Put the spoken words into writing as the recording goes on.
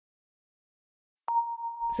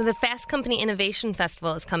So the Fast Company Innovation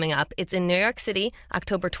Festival is coming up. It's in New York City,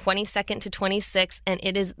 October 22nd to 26th, and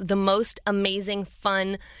it is the most amazing,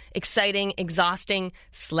 fun, exciting, exhausting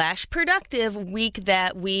 / productive week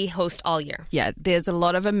that we host all year. Yeah, there's a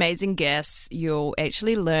lot of amazing guests. You'll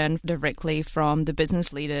actually learn directly from the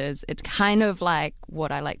business leaders. It's kind of like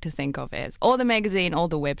what I like to think of as all the magazine, all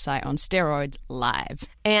the website on steroids live.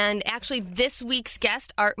 And actually, this week's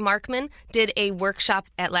guest, Art Markman, did a workshop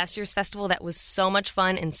at last year's festival that was so much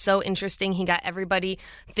fun and so interesting. He got everybody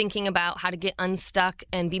thinking about how to get unstuck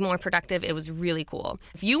and be more productive. It was really cool.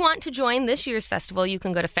 If you want to join this year's festival, you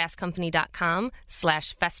can go to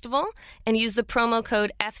fastcompany.com/festival and use the promo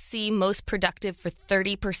code FCMostProductive for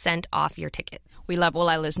 30% off your ticket. We love all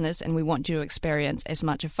our listeners and we want you to experience as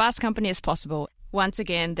much of Fast Company as possible. Once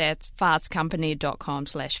again, that's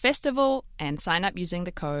fastcompany.com/festival and sign up using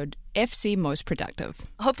the code FCMostProductive.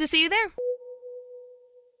 Hope to see you there.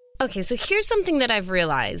 Okay, so here's something that I've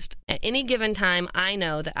realized. At any given time, I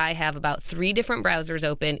know that I have about 3 different browsers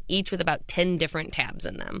open, each with about 10 different tabs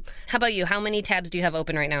in them. How about you? How many tabs do you have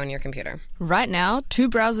open right now on your computer? Right now, 2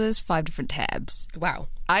 browsers, 5 different tabs. Wow.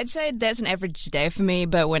 I'd say that's an average day for me,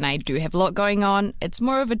 but when I do have a lot going on, it's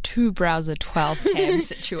more of a 2-browser, 12-tab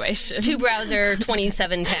situation. 2-browser,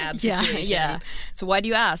 27-tab situation. Yeah. So why do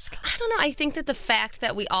you ask? I don't know. I think that the fact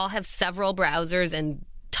that we all have several browsers and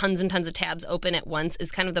tons of tabs open at once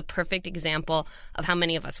is kind of the perfect example of how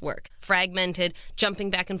many of us work. Fragmented, jumping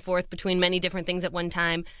back and forth between many different things at one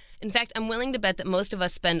time. In fact, I'm willing to bet that most of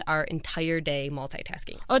us spend our entire day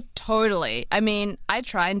multitasking. Oh, totally. I mean, I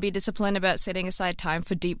try and be disciplined about setting aside time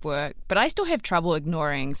for deep work, but I still have trouble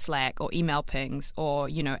ignoring Slack or email pings or,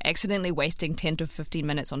 accidentally wasting 10 to 15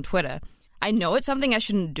 minutes on Twitter. I know it's something I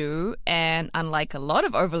shouldn't do, and unlike a lot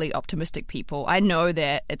of overly optimistic people, I know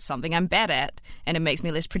that it's something I'm bad at, and it makes me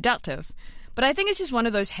less productive. But I think it's just one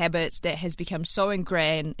of those habits that has become so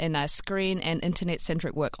ingrained in our screen and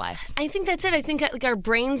internet-centric work life. I think that's it. I think our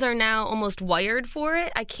brains are now almost wired for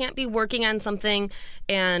it. I can't be working on something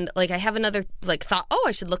and I have another thought,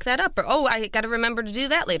 I should look that up, or I got to remember to do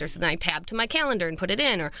that later. So then I tab to my calendar and put it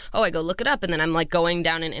in, or I go look it up, and then I'm going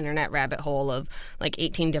down an internet rabbit hole of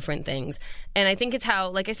 18 different things. And I think it's how,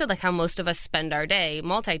 like I said, how most of us spend our day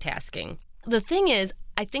multitasking. The thing is,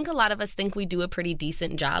 I think a lot of us think we do a pretty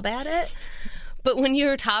decent job at it. But when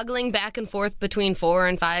you're toggling back and forth between 4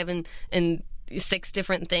 and 5 and 6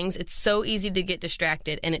 different things, it's so easy to get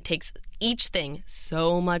distracted, and it takes each thing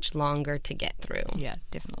so much longer to get through. Yeah,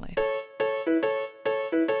 definitely.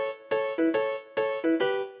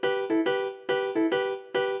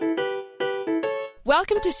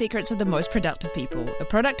 Welcome to Secrets of the Most Productive People, a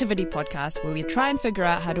productivity podcast where we try and figure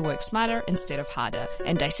out how to work smarter instead of harder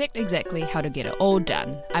and dissect exactly how to get it all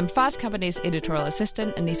done. I'm Fast Company's editorial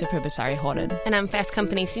assistant, Anissa Purbasari-Horton. And I'm Fast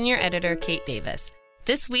Company senior editor, Kate Davis.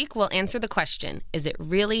 This week, we'll answer the question, is it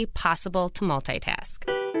really possible to multitask?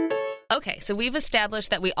 Okay, so we've established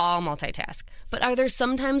that we all multitask, but are there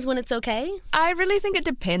some times when it's okay? I really think it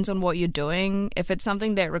depends on what you're doing. If it's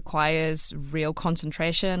something that requires real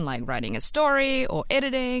concentration, like writing a story or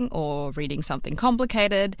editing or reading something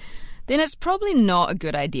complicated, then it's probably not a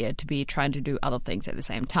good idea to be trying to do other things at the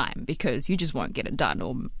same time because you just won't get it done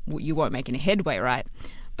or you won't make any headway, right?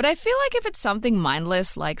 But I feel like if it's something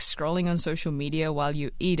mindless like scrolling on social media while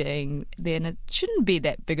you're eating, then it shouldn't be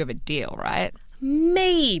that big of a deal, right?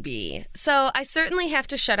 Maybe. So I certainly have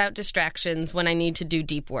to shut out distractions when I need to do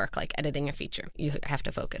deep work, like editing a feature. You have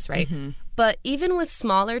to focus, right? Mm-hmm. But even with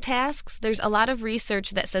smaller tasks, there's a lot of research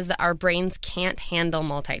that says that our brains can't handle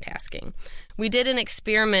multitasking. We did an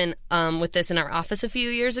experiment with this in our office a few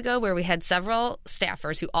years ago where we had several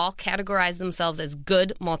staffers who all categorized themselves as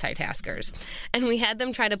good multitaskers. And we had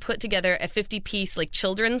them try to put together a 50-piece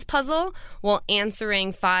children's puzzle while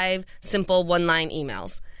answering 5 simple one-line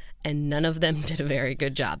emails. And none of them did a very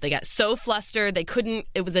good job. They got so flustered,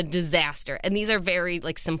 it was a disaster. And these are very,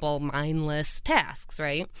 simple, mindless tasks,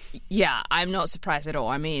 right? Yeah, I'm not surprised at all.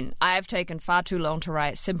 I mean, I've taken far too long to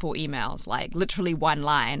write simple emails, literally one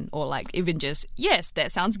line, or even just, yes,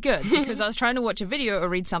 that sounds good, because I was trying to watch a video or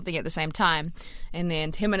read something at the same time. And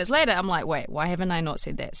then 10 minutes later, I'm like, wait, why haven't I not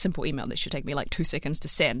said that simple email that should take me 2 seconds to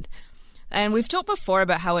send? And we've talked before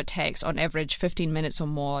about how it takes, on average, 15 minutes or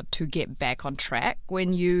more to get back on track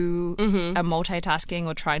when you are multitasking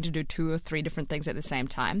or trying to do 2 or 3 different things at the same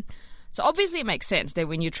time. So obviously it makes sense that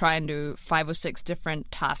when you try and do 5 or 6 different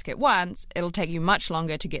tasks at once, it'll take you much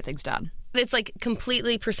longer to get things done. It's like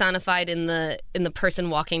completely personified in the person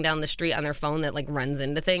walking down the street on their phone that like runs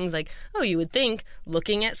into things. Like, oh, you would think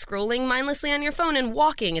looking at scrolling mindlessly on your phone and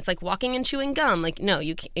walking, it's like walking and chewing gum. Like, no,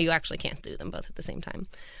 you actually can't do them both at the same time.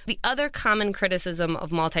 The other common criticism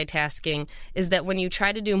of multitasking is that when you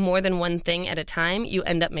try to do more than one thing at a time, you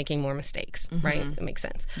end up making more mistakes, right? It makes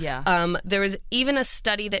sense. Yeah. There was even a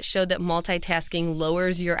study that showed that multitasking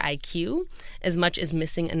lowers your IQ as much as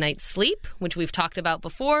missing a night's sleep, which we've talked about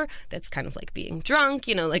before. That's kind of like being drunk,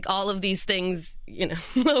 like all of these things,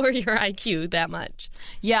 lower your IQ that much.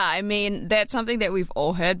 Yeah, I mean, that's something that we've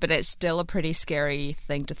all heard, but it's still a pretty scary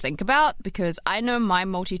thing to think about because I know my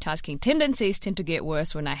multitasking tendencies tend to get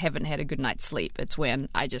worse when I haven't had a good night's sleep. It's when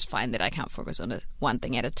I just find that I can't focus on one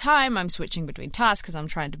thing at a time. I'm switching between tasks because I'm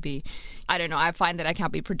trying to be, I find that I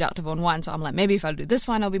can't be productive on one. So I'm like, maybe if I do this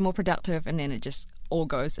one, I'll be more productive. And then it just all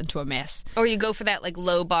goes into a mess. Or you go for that like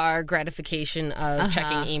low bar gratification of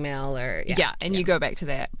checking email or... You go back to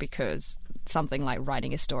that because something like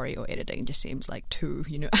writing a story or editing just seems like too,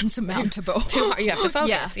 unsurmountable. Too hard. You have to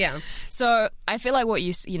focus, yeah. So I feel like what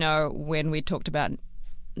when we talked about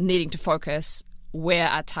needing to focus, where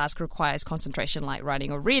a task requires concentration like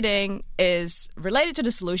writing or reading is related to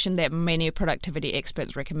the solution that many productivity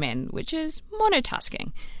experts recommend, which is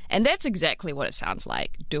monotasking. And that's exactly what it sounds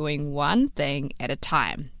like, doing one thing at a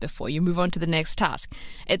time before you move on to the next task.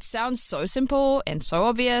 It sounds so simple and so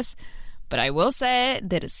obvious, but I will say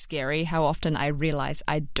that it's scary how often I realize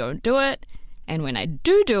I don't do it. And when I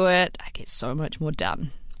do it, I get so much more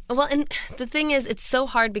done. Well, and the thing is, it's so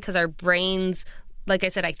hard because our brains, like I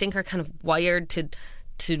said, I think are kind of wired to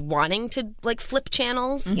wanting to like flip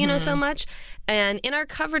channels, so much. And in our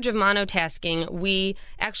coverage of monotasking, we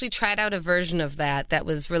actually tried out a version of that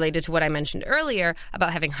was related to what I mentioned earlier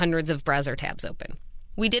about having hundreds of browser tabs open.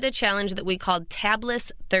 We did a challenge that we called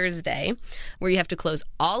Tabless Thursday, where you have to close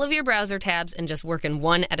all of your browser tabs and just work in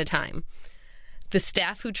one at a time. The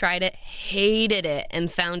staff who tried it hated it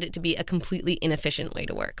and found it to be a completely inefficient way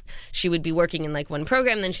to work. She would be working in like one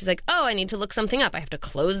program, then she's like, oh, I need to look something up. I have to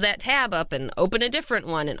close that tab up and open a different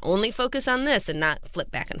one and only focus on this and not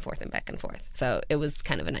flip back and forth and back and forth. So it was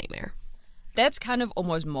kind of a nightmare. That's kind of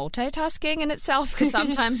almost multitasking in itself because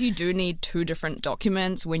sometimes you do need two different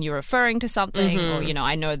documents when you're referring to something or,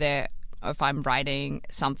 I know that if I'm writing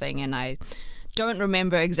something and I don't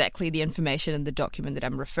remember exactly the information in the document that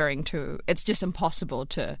I'm referring to, it's just impossible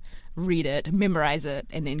to read it, memorize it,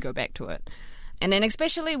 and then go back to it. And then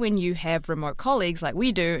especially when you have remote colleagues like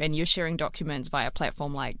we do and you're sharing documents via a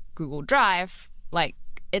platform like Google Drive, like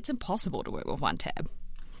it's impossible to work with one tab.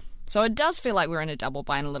 So it does feel like we're in a double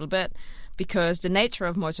bind a little bit because the nature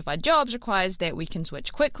of most of our jobs requires that we can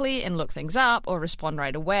switch quickly and look things up or respond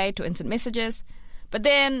right away to instant messages. But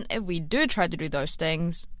then if we do try to do those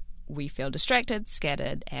things, we feel distracted,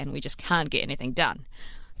 scattered, and we just can't get anything done.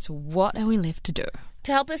 So what are we left to do?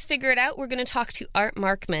 To help us figure it out, we're going to talk to Art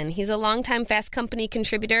Markman. He's a longtime Fast Company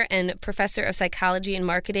contributor and professor of psychology and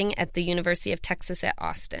marketing at the University of Texas at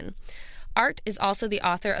Austin. Art is also the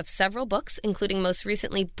author of several books, including most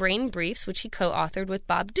recently Brain Briefs, which he co-authored with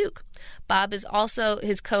Bob Duke. Bob is also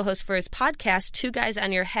his co-host for his podcast, Two Guys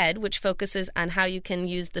on Your Head, which focuses on how you can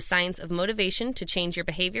use the science of motivation to change your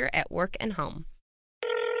behavior at work and home.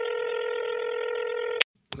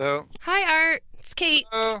 Hello. Hi, Art. It's Kate.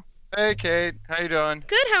 Hello. Hey, Kate. How you doing?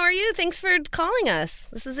 Good. How are you? Thanks for calling us.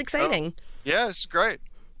 This is exciting. Yeah, it's great.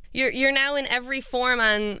 You're now in every form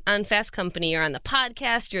on Fast Company. You're on the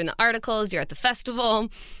podcast. You're in the articles. You're at the festival.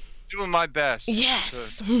 Doing my best.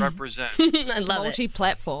 Yes. To represent. I love it.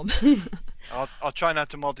 Multi-platform. I'll try not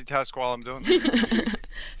to multitask while I'm doing it.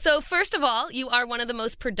 So first of all, you are one of the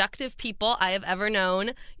most productive people I have ever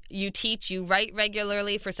known. You teach, you write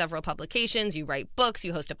regularly for several publications, you write books,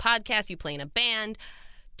 you host a podcast, you play in a band.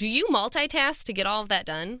 Do you multitask to get all of that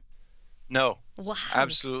done? No. Wow.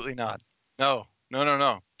 Absolutely not. No.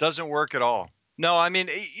 Doesn't work at all. No, I mean,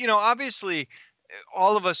 obviously,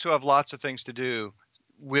 all of us who have lots of things to do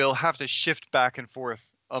will have to shift back and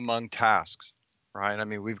forth among tasks, right? I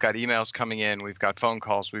mean, we've got emails coming in, we've got phone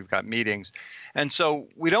calls, we've got meetings. And so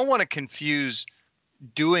we don't want to confuse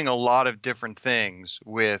doing a lot of different things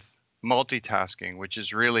with multitasking, which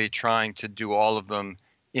is really trying to do all of them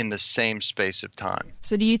in the same space of time.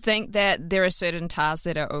 So do you think that there are certain tasks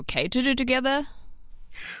that are okay to do together?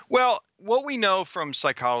 Well, what we know from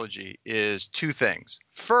psychology is two things.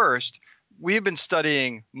 First, we have been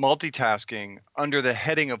studying multitasking under the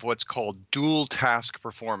heading of what's called dual task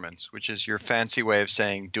performance, which is your fancy way of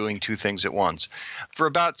saying doing two things at once, for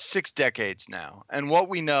about 6 decades now. And what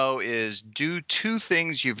we know is do two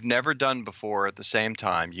things you've never done before at the same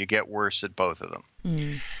time, you get worse at both of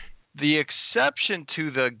them. The exception to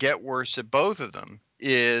the get worse at both of them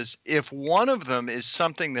is if one of them is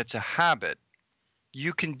something that's a habit,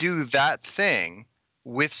 you can do that thing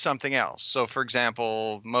with something else. So, for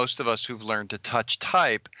example, most of us who've learned to touch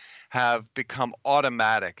type have become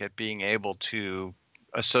automatic at being able to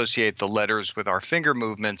associate the letters with our finger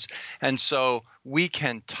movements. And so we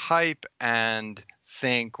can type and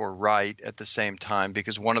think or write at the same time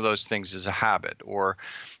because one of those things is a habit. Or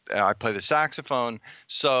I play the saxophone,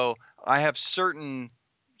 so I have certain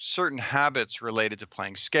habits related to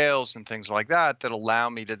playing scales and things like that allow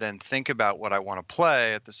me to then think about what I want to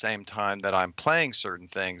play at the same time that I'm playing certain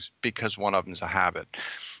things because one of them is a habit.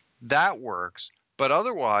 That works, but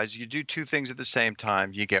otherwise you do two things at the same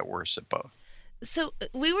time, you get worse at both. So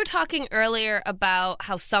we were talking earlier about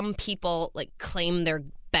how some people claim they're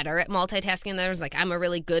better at multitasking than others. Like, I'm a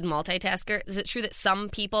really good multitasker. Is it true that some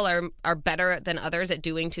people are better than others at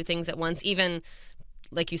doing two things at once, even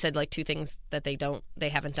like you said, two things that they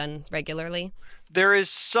haven't done regularly? There is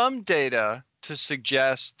some data to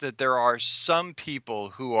suggest that there are some people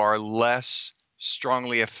who are less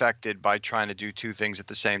strongly affected by trying to do two things at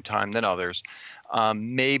the same time than others.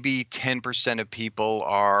 Maybe 10% of people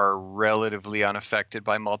are relatively unaffected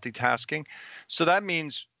by multitasking. So that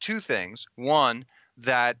means two things. One,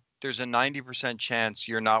 that there's a 90% chance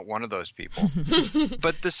you're not one of those people.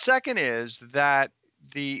 But the second is that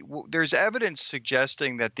there's evidence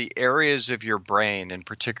suggesting that the areas of your brain, in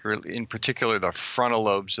particular the frontal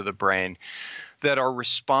lobes of the brain, that are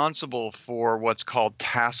responsible for what's called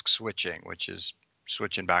task switching, which is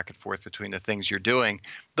switching back and forth between the things you're doing,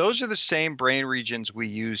 those are the same brain regions we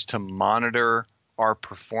use to monitor our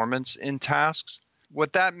performance in tasks.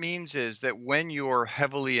 What that means is that when you're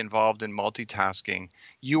heavily involved in multitasking,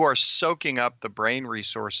 you are soaking up the brain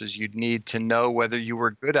resources you'd need to know whether you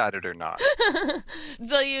were good at it or not.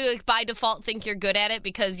 So you, by default, think you're good at it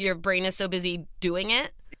because your brain is so busy doing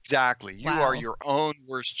it? Exactly. You Wow. are your own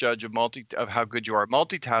worst judge of how good you are at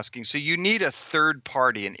multitasking. So you need a third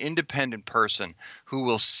party, an independent person who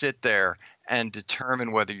will sit there and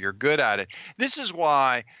determine whether you're good at it. This is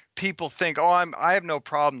why people think, I have no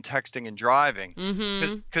problem texting and driving,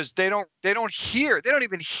 because they don't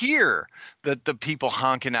even hear the people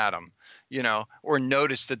honking at them, or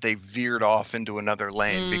notice that they veered off into another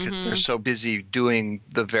lane because they're so busy doing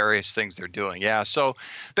the various things they're doing. Yeah. So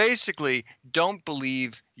basically, don't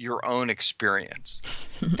believe your own experience.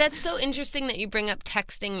 That's so interesting that you bring up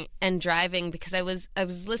texting and driving, because I was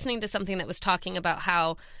listening to something that was talking about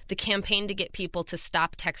how the campaign to get people to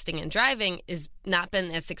stop texting and driving is not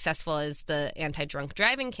been as successful as the anti-drunk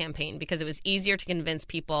driving campaign, because it was easier to convince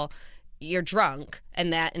people you're drunk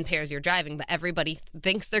and that impairs your driving, but everybody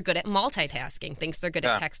thinks they're good at multitasking, thinks they're good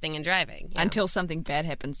at texting and driving. Yeah. Until something bad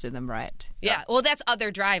happens to them, right? Yeah. Well, that's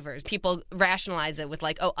other drivers. People rationalize it with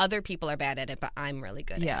other people are bad at it, but I'm really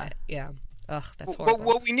good at it. Yeah. Ugh, that's horrible. But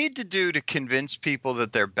what we need to do to convince people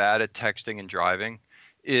that they're bad at texting and driving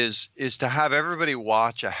is to have everybody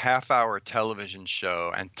watch a half-hour television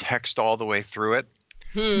show and text all the way through it,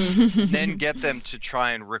 then get them to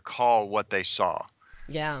try and recall what they saw.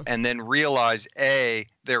 Yeah. And then realize, A,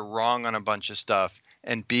 they're wrong on a bunch of stuff,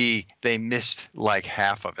 and B, they missed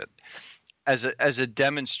half of it, as a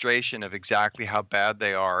demonstration of exactly how bad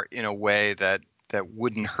they are in a way that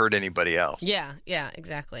wouldn't hurt anybody else. Yeah,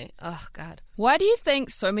 exactly. Oh, God. Why do you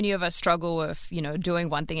think so many of us struggle with, doing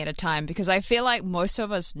one thing at a time? Because I feel like most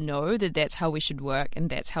of us know that that's how we should work and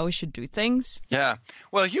that's how we should do things. Yeah.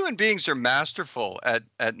 Well, human beings are masterful at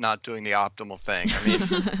not doing the optimal thing. I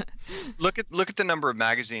mean, look at the number of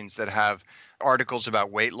magazines that have articles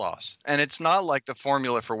about weight loss. And it's not like the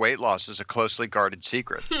formula for weight loss is a closely guarded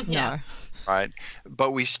secret. No. Right?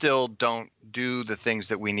 But we still don't do the things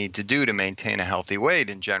that we need to do to maintain a healthy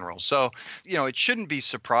weight in general. So, it shouldn't be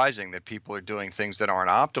surprising that people are doing things that aren't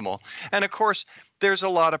optimal. And of course, there's a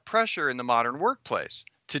lot of pressure in the modern workplace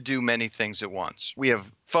to do many things at once. We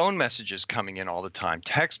have phone messages coming in all the time,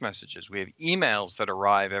 text messages. We have emails that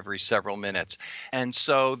arrive every several minutes. And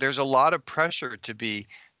so there's a lot of pressure to be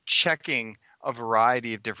checking a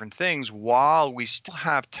variety of different things while we still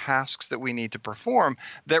have tasks that we need to perform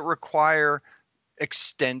that require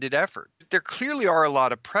extended effort. There clearly are a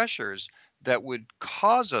lot of pressures that would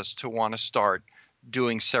cause us to want to start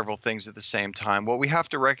doing several things at the same time. What we have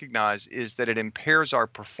to recognize is that it impairs our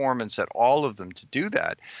performance at all of them to do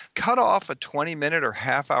that. Cut off a 20-minute or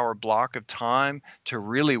half-hour block of time to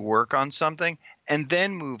really work on something and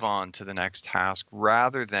then move on to the next task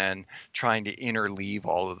rather than trying to interleave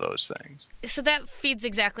all of those things. So that feeds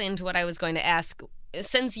exactly into what I was going to ask.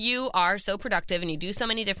 Since you are so productive and you do so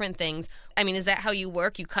many different things, I mean, is that how you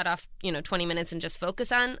work? You cut off, 20 minutes and just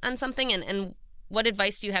focus on something? And What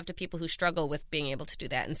advice do you have to people who struggle with being able to do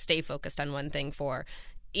that and stay focused on one thing for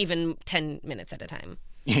even 10 minutes at a time?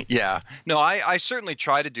 Yeah. No, I certainly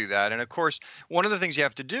try to do that. And of course, one of the things you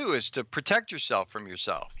have to do is to protect yourself from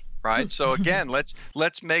yourself. Right. So again,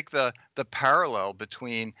 let's make the parallel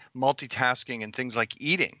between multitasking and things like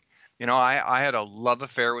eating. I had a love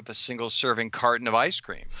affair with a single serving carton of ice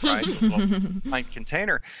cream, right? A pint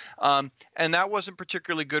container. And that wasn't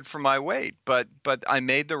particularly good for my weight. But I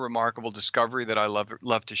made the remarkable discovery that I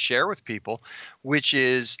love to share with people, which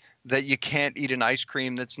is that you can't eat an ice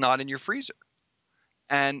cream that's not in your freezer.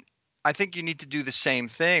 And I think you need to do the same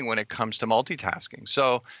thing when it comes to multitasking.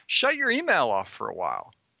 So shut your email off for a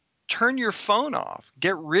while. Turn your phone off.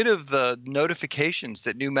 Get rid of the notifications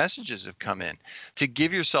that new messages have come in to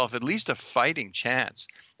give yourself at least a fighting chance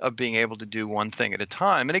of being able to do one thing at a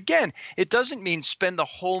time. And again, it doesn't mean spend the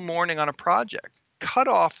whole morning on a project. Cut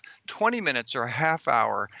off 20 minutes or a half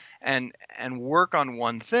hour and work on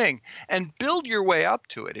one thing and build your way up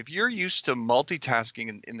to it. If you're used to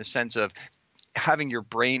multitasking in the sense of having your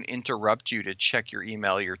brain interrupt you to check your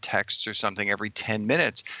email, your texts or something every 10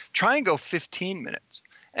 minutes, try and go 15 minutes.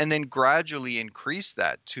 And then gradually increase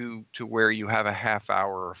that to where you have a half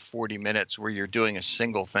hour or 40 minutes where you're doing a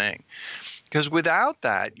single thing. Because without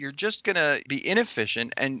that, you're just going to be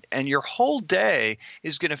inefficient and your whole day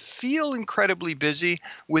is going to feel incredibly busy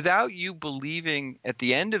without you believing at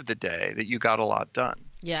the end of the day that you got a lot done.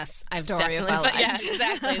 Yes, I've Story of definitely. our lives. Yeah,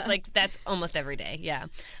 exactly. It's like that's almost every day. Yeah,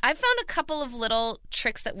 I've found a couple of little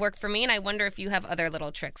tricks that work for me, and I wonder if you have other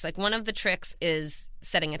little tricks. Like one of the tricks is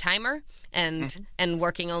setting a timer and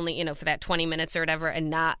working only for that 20 minutes or whatever,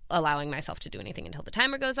 and not allowing myself to do anything until the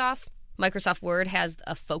timer goes off. Microsoft Word has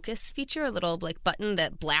a focus feature, a little button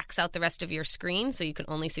that blacks out the rest of your screen so you can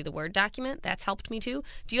only see the Word document. That's helped me too.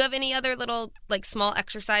 Do you have any other little small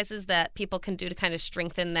exercises that people can do to kind of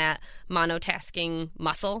strengthen that monotasking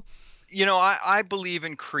muscle? I believe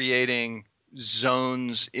in creating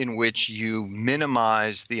zones in which you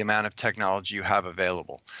minimize the amount of technology you have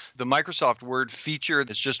available. The Microsoft Word feature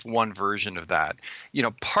is just one version of that.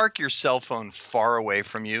 Park your cell phone far away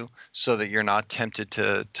from you so that you're not tempted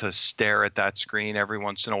to stare at that screen every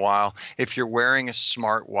once in a while. If you're wearing a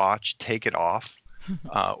smart watch, take it off.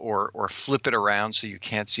 Or flip it around so you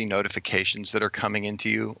can't see notifications that are coming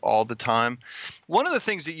into you all the time. One of the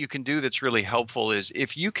things that you can do that's really helpful is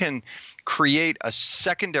if you can create a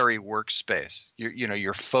secondary workspace,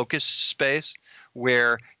 your focus space,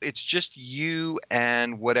 where it's just you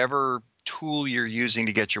and whatever tool you're using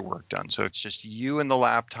to get your work done. So it's just you and the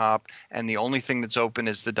laptop, and the only thing that's open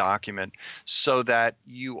is the document, so that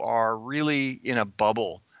you are really in a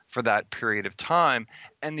bubble for that period of time.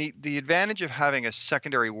 And the advantage of having a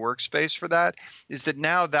secondary workspace for that is that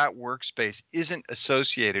now that workspace isn't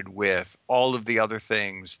associated with all of the other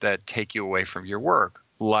things that take you away from your work,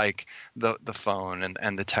 like the phone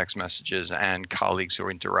and the text messages and colleagues who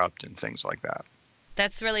interrupt and things like that.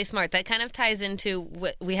 That's really smart. That kind of ties into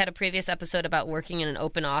we had a previous episode about working in an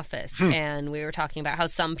open office, and we were talking about how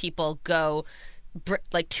some people go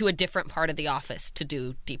to a different part of the office to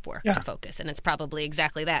do deep work, to focus. And it's probably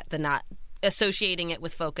exactly that, the not associating it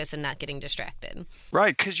with focus and not getting distracted.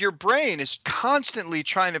 Right, because your brain is constantly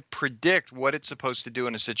trying to predict what it's supposed to do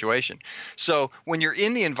in a situation. So when you're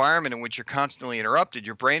in the environment in which you're constantly interrupted,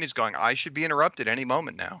 your brain is going, I should be interrupted any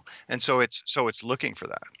moment now. And so it's looking for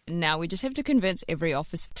that. Now we just have to convince every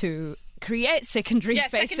office to create secondary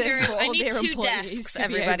spaces for all their employees to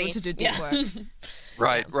be able to do deep work.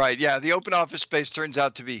 Right. Yeah, the open office space turns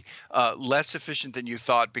out to be less efficient than you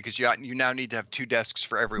thought because you now need to have 2 desks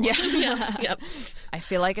for everyone. Yep. I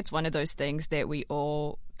feel like it's one of those things that we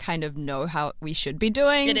all kind of know how we should be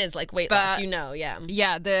doing. It is like weight loss, yeah.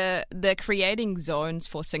 Yeah, the creating zones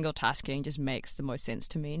for single tasking just makes the most sense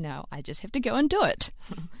to me. Now I just have to go and do it.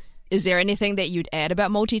 Is there anything that you'd add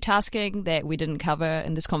about multitasking that we didn't cover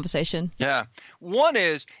in this conversation? Yeah. One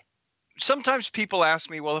is, sometimes people ask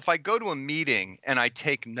me, well, if I go to a meeting and I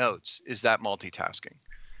take notes, is that multitasking?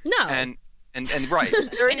 No. And right.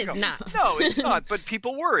 There It you is go. not. No, it's not. But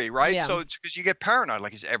people worry, right? Yeah. So it's because you get paranoid.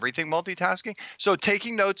 Like, is everything multitasking? So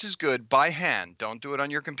taking notes is good by hand. Don't do it on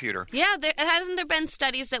your computer. Yeah, hasn't there been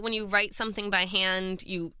studies that when you write something by hand,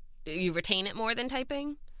 you retain it more than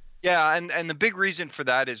typing? Yeah, and the big reason for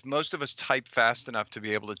that is most of us type fast enough to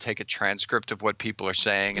be able to take a transcript of what people are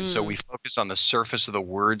saying, and so we focus on the surface of the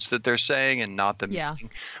words that they're saying and not the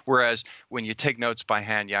meaning. Whereas when you take notes by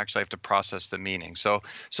hand, you actually have to process the meaning. So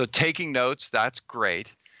taking notes, that's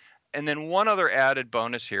great. And then one other added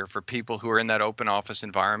bonus here for people who are in that open office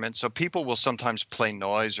environment. So people will sometimes play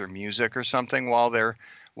noise or music or something while they're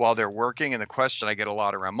working, and the question I get a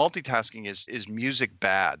lot around multitasking is music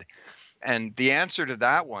bad? And the answer to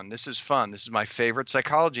that one, this is fun. This is my favorite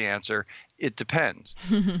psychology answer. It depends.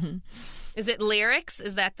 Is it lyrics?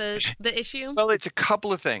 Is that the issue? Well, it's a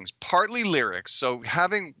couple of things. Partly lyrics. So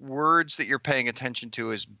having words that you're paying attention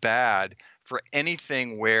to is bad for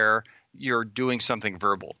anything where you're doing something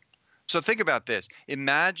verbal. So think about this.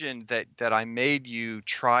 Imagine that I made you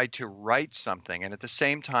try to write something, and at the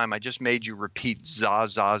same time, I just made you repeat za,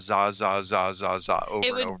 za, za, za, za, za, za over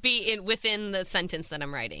It would and over. be within the sentence that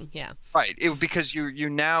I'm writing, yeah. Right. Because you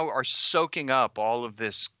now are soaking up all of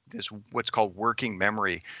this what's called working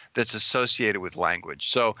memory that's associated with language.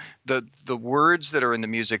 So the words that are in the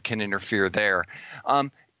music can interfere there.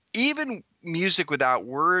 Even music without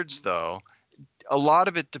words, though, a lot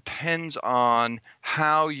of it depends on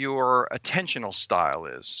how your attentional style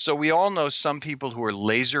is. So we all know some people who are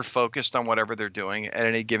laser focused on whatever they're doing at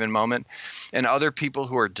any given moment, and other people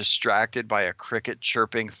who are distracted by a cricket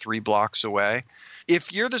chirping 3 blocks away.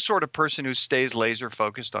 If you're the sort of person who stays laser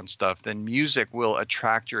focused on stuff, then music will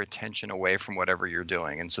attract your attention away from whatever you're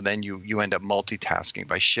doing. And so then you end up multitasking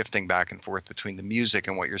by shifting back and forth between the music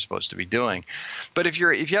and what you're supposed to be doing. But if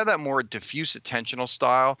you have that more diffuse attentional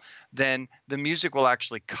style, then the music will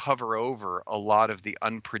actually cover over a lot of the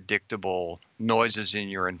unpredictable noises in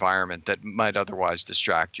your environment that might otherwise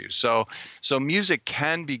distract you. So music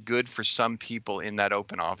can be good for some people in that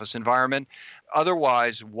open office environment.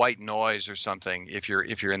 Otherwise, white noise or something, if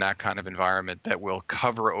you're in that kind of environment, that will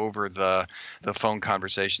cover over the phone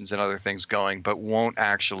conversations and other things going, but won't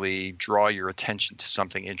actually draw your attention to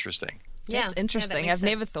something interesting. Yeah, That's interesting. that I've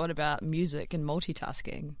makes never sense. thought about music and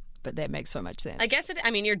multitasking, but that makes so much sense. I guess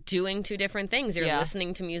you're doing 2 different things. You're Yeah.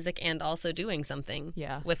 listening to music and also doing something.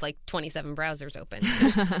 Yeah. With like 27 browsers open.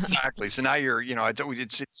 Exactly. So now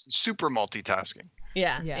it's super multitasking.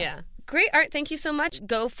 Yeah. Great, Art. Thank you so much.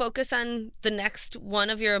 Go focus on the next one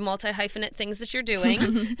of your multi-hyphenate things that you're doing.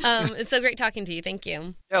 It's so great talking to you. Thank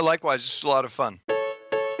you. Yeah, likewise. It's a lot of fun.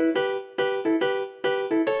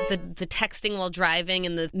 The texting while driving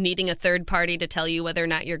and the needing a third party to tell you whether or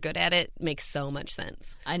not you're good at it makes so much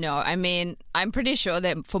sense. I know. I mean, I'm pretty sure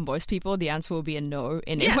that for most people, the answer will be a no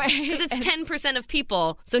anyway. Because it's 10% of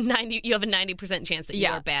people, so you have a 90% chance that you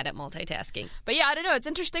Yeah. are bad at multitasking. But yeah, I don't know. It's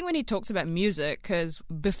interesting when he talks about music because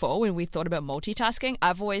before, when we thought about multitasking,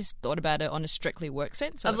 I've always thought about it on a strictly work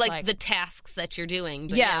sense. So Of it's like the tasks that you're doing.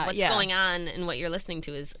 But Yeah, what's yeah. going on and what you're listening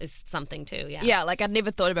to is something too. Yeah. Yeah, like I'd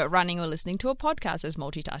never thought about running or listening to a podcast as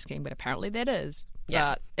multitasking, but apparently that is.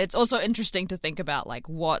 Yeah. But it's also interesting to think about like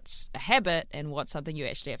what's a habit and what's something you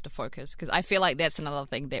actually have to focus, because I feel like that's another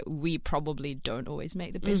thing that we probably don't always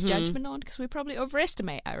make the best judgment on because we probably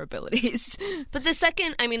overestimate our abilities. But the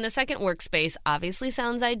second workspace obviously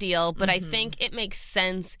sounds ideal, but I think it makes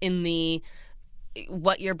sense in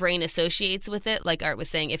what your brain associates with it. Like Art was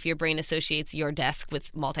saying, if your brain associates your desk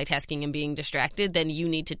with multitasking and being distracted, then you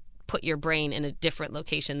need to put your brain in a different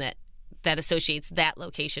location that associates that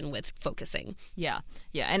location with focusing. Yeah.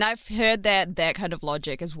 And I've heard that kind of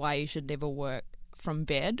logic is why you should never work from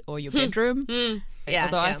bed or your bedroom. Yeah,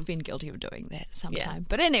 Although yeah. I've been guilty of doing that sometime.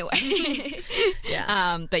 But anyway.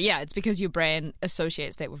 Yeah. But yeah, it's because your brain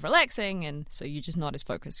associates that with relaxing, and so you're just not as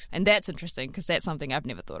focused. And that's interesting because that's something I've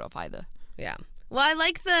never thought of either. Yeah. Well, I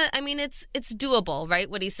like it's doable, right?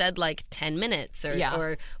 What he said, like 10 minutes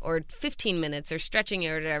or 15 minutes or stretching it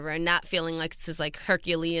or whatever, and not feeling like this is like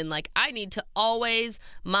Herculean, like I need to always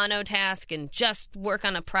monotask and just work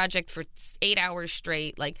on a project for 8 hours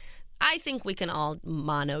straight. Like, I think we can all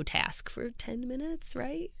monotask for 10 minutes,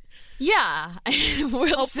 right? Yeah,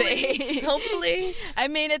 we'll see. Hopefully. I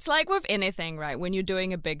mean, it's like with anything, right? When you're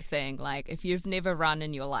doing a big thing, like if you've never run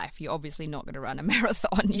in your life, you're obviously not going to run a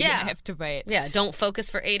marathon. You're going to have to wait. Yeah, don't focus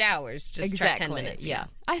for 8 hours. Just try 10 minutes. Yeah.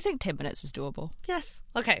 I think 10 minutes is doable. Yes.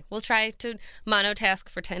 Okay, we'll try to monotask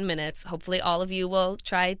for 10 minutes. Hopefully all of you will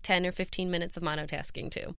try 10 or 15 minutes of monotasking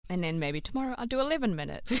too. And then maybe tomorrow I'll do 11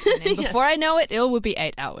 minutes. And then before I know it, it will be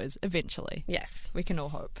 8 hours eventually. Yes. We can all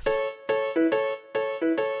hope.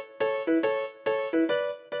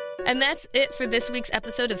 And that's it for this week's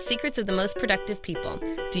episode of Secrets of the Most Productive People.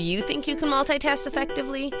 Do you think you can multitask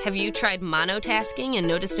effectively? Have you tried monotasking and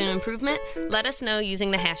noticed an improvement? Let us know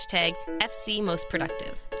using the hashtag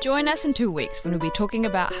FCMostProductive. Join us in 2 weeks when we'll be talking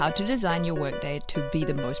about how to design your workday to be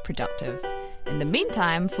the most productive. In the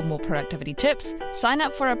meantime, for more productivity tips, sign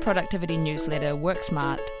up for our productivity newsletter, Work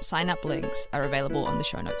Smart. Sign-up links are available on the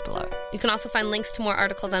show notes below. You can also find links to more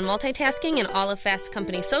articles on multitasking and all of Fast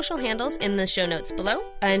Company's social handles in the show notes below.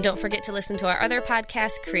 And don't forget to listen to our other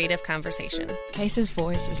podcast, Creative Conversation. Case's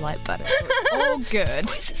voice is like butter. All good.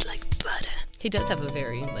 Voice is like butter. He does have a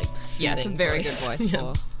very, Yeah, it's a soothing very good voice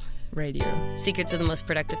for radio. Secrets of the Most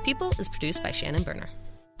Productive People is produced by Shannon Berner.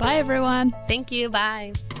 Bye, everyone. Thank you.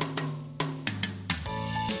 Bye.